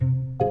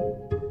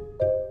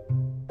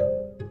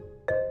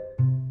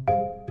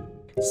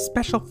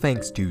Special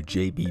thanks to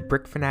JB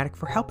Brick Fanatic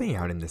for helping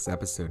out in this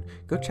episode.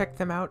 Go check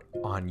them out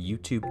on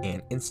YouTube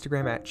and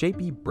Instagram at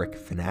JB Brick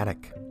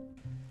Fanatic.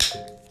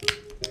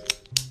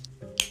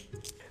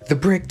 The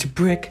Brick to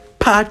Brick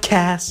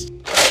Podcast.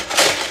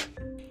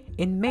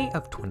 In May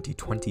of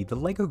 2020, the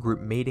LEGO Group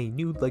made a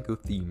new LEGO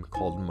theme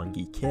called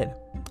Monkey Kid.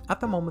 At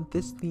the moment,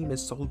 this theme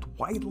is sold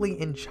widely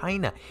in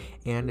China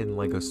and in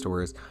LEGO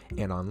stores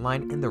and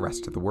online in the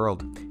rest of the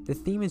world. The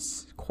theme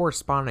is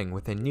corresponding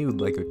with a new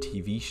LEGO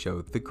TV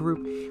show the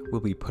group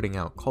will be putting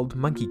out called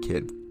Monkey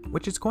Kid,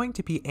 which is going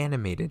to be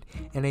animated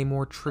in a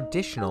more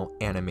traditional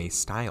anime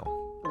style.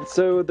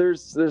 So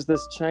there's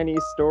this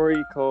Chinese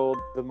story called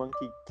The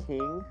Monkey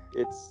King.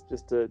 It's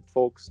just a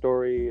folk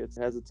story. It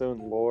has its own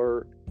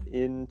lore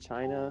in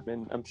China,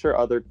 and I'm sure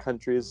other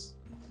countries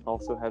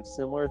also have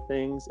similar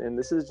things. And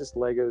this is just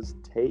LEGO's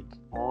take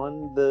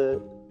on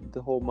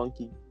the whole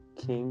Monkey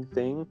King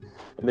thing,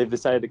 and they've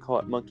decided to call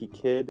it Monkey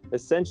Kid.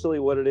 Essentially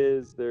what it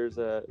is, there's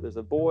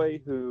a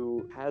boy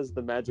who has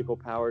the magical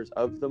powers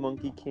of the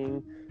Monkey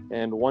King,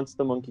 and once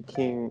the Monkey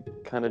King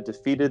kind of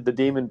defeated the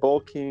Demon Bull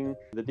King,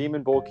 the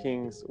Demon Bull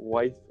King's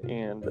wife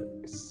and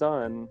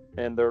son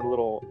and their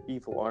little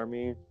evil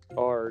army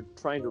are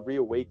trying to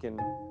reawaken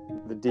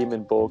the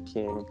Demon Bull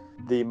King.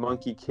 The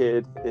Monkey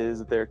Kid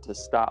is there to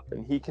stop,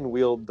 and he can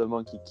wield the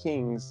Monkey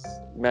King's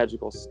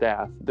magical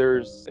staff.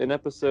 There's an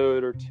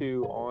episode or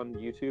two on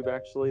YouTube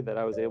actually that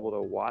I was able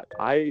to watch.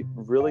 I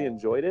really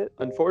enjoyed it.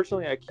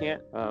 Unfortunately, I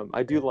can't.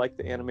 I do like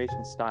the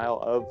animation style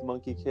of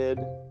Monkey Kid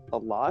a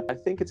lot. I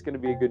think it's going to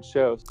be a good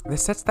show. The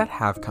sets that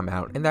have come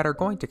out and that are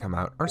going to come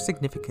out are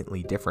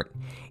significantly different.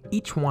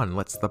 Each one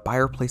lets the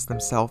buyer place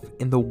themselves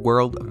in the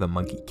world of the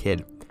Monkey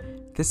Kid.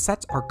 The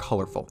sets are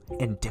colorful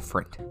and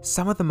different.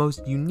 Some of the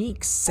most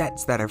unique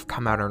sets that have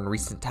come out in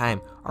recent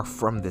time are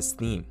from this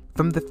theme.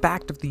 From the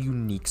fact of the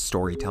unique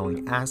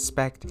storytelling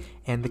aspect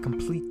and the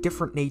complete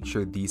different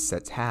nature these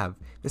sets have,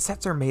 the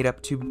sets are made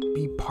up to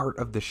be part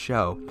of the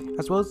show,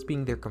 as well as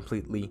being their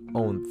completely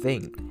own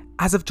thing.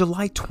 As of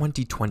July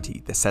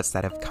 2020, the sets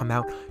that have come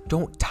out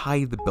don't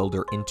tie the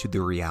builder into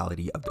the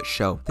reality of the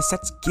show. The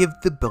sets give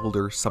the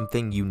builder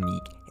something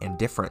unique and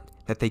different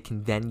that they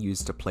can then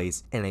use to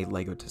place in a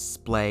LEGO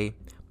display,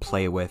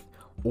 play with,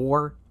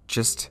 or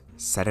just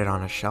set it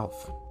on a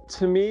shelf.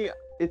 To me,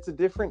 it's a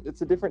different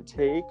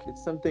take.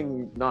 It's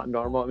something not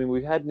normal. I mean,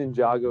 we've had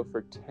Ninjago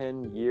for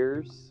 10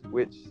 years,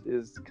 which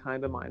is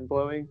kind of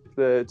mind-blowing.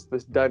 It's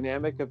this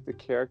dynamic of the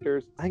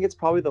characters. I think it's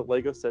probably the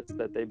LEGO sets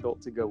that they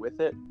built to go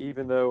with it,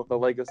 even though the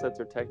LEGO sets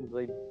are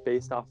technically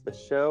based off the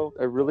show.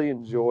 I really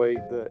enjoy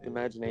the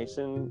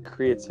imagination,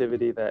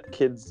 creativity that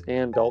kids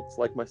and adults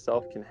like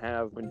myself can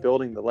have when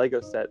building the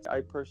LEGO sets.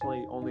 I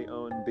personally only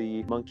own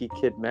the Monkey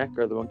Kid mech,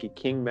 or the Monkey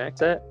King mech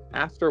set.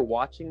 After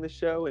watching the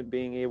show and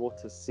being able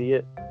to see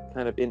it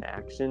kind of in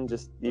action,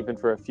 just even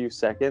for a few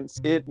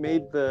seconds, it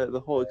made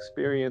the whole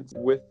experience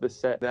with the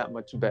set that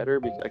much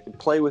better, because I can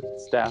play with the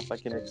staff. I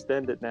can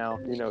extend it now,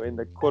 in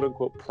the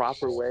quote-unquote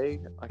proper way.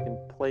 I can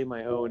play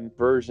my own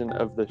version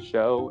of the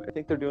show. I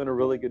think they're doing a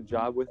really good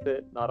job with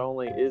it. Not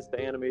only is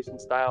the animation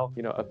style,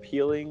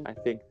 appealing, I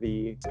think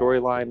the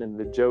storyline and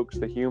the jokes,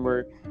 the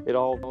humor, it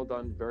all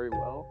done very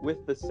well.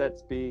 With the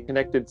sets being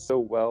connected so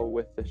well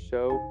with the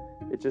show,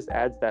 it just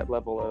adds that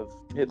level of,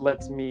 it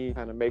lets me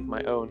kind of make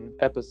my own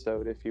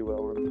episode, if you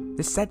will.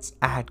 The sets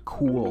add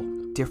cool,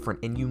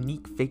 different, and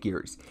unique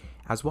figures,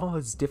 as well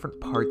as different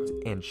parts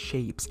and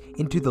shapes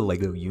into the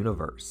LEGO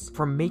universe.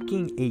 From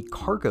making a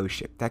cargo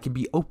ship that can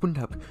be opened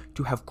up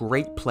to have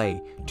great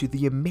play, to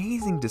the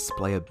amazing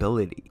display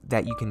ability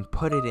that you can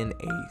put it in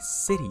a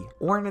city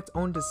or in its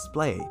own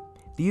display.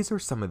 These are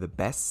some of the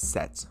best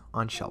sets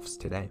on shelves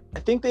today. I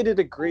think they did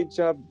a great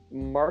job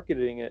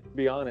marketing it, to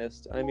be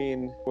honest. I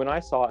mean, when I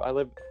saw it, I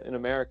live in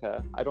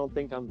America. I don't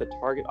think I'm the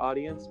target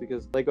audience,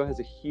 because LEGO has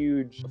a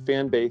huge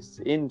fan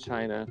base in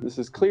China. This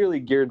is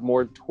clearly geared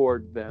more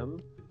toward them,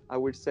 I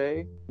would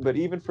say. But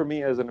even for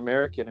me as an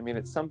American, I mean,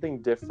 it's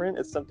something different.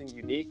 It's something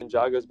unique.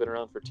 Ninjago's been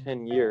around for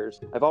 10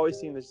 years. I've always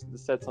seen the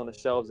sets on the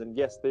shelves, and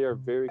yes, they are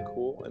very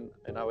cool.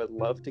 And I would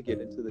love to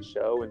get into the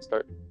show and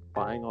start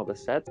buying all the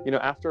sets.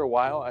 After a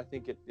while, I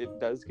think it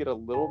does get a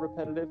little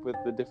repetitive with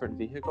the different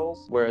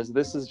vehicles, whereas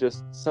this is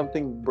just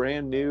something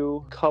brand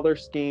new. Color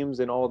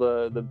schemes and all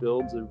the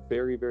builds are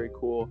very, very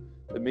cool.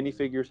 The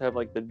minifigures have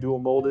like the dual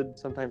molded,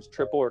 sometimes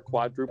triple or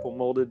quadruple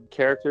molded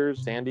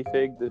characters. Sandy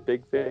Fig, the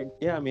big fig.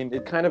 Yeah, I mean,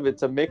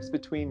 it's a mix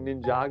between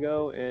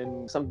Ninjago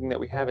and something that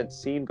we haven't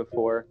seen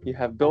before. You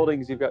have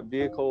buildings, you've got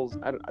vehicles.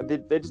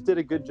 They just did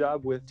a good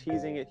job with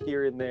teasing it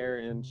here and there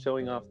and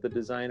showing off the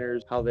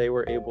designers, how they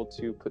were able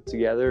to put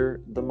together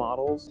the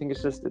models. I think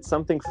it's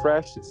something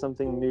fresh, it's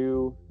something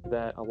new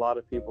that a lot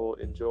of people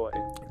enjoy.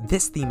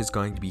 This theme is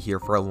going to be here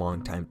for a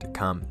long time to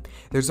come.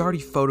 There's already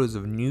photos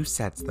of new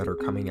sets that are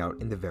coming out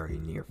in the very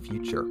near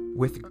future.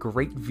 With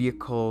great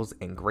vehicles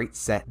and great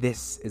set,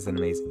 this is an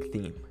amazing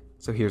theme.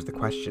 So here's the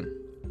question.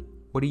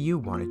 What do you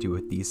want to do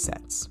with these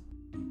sets?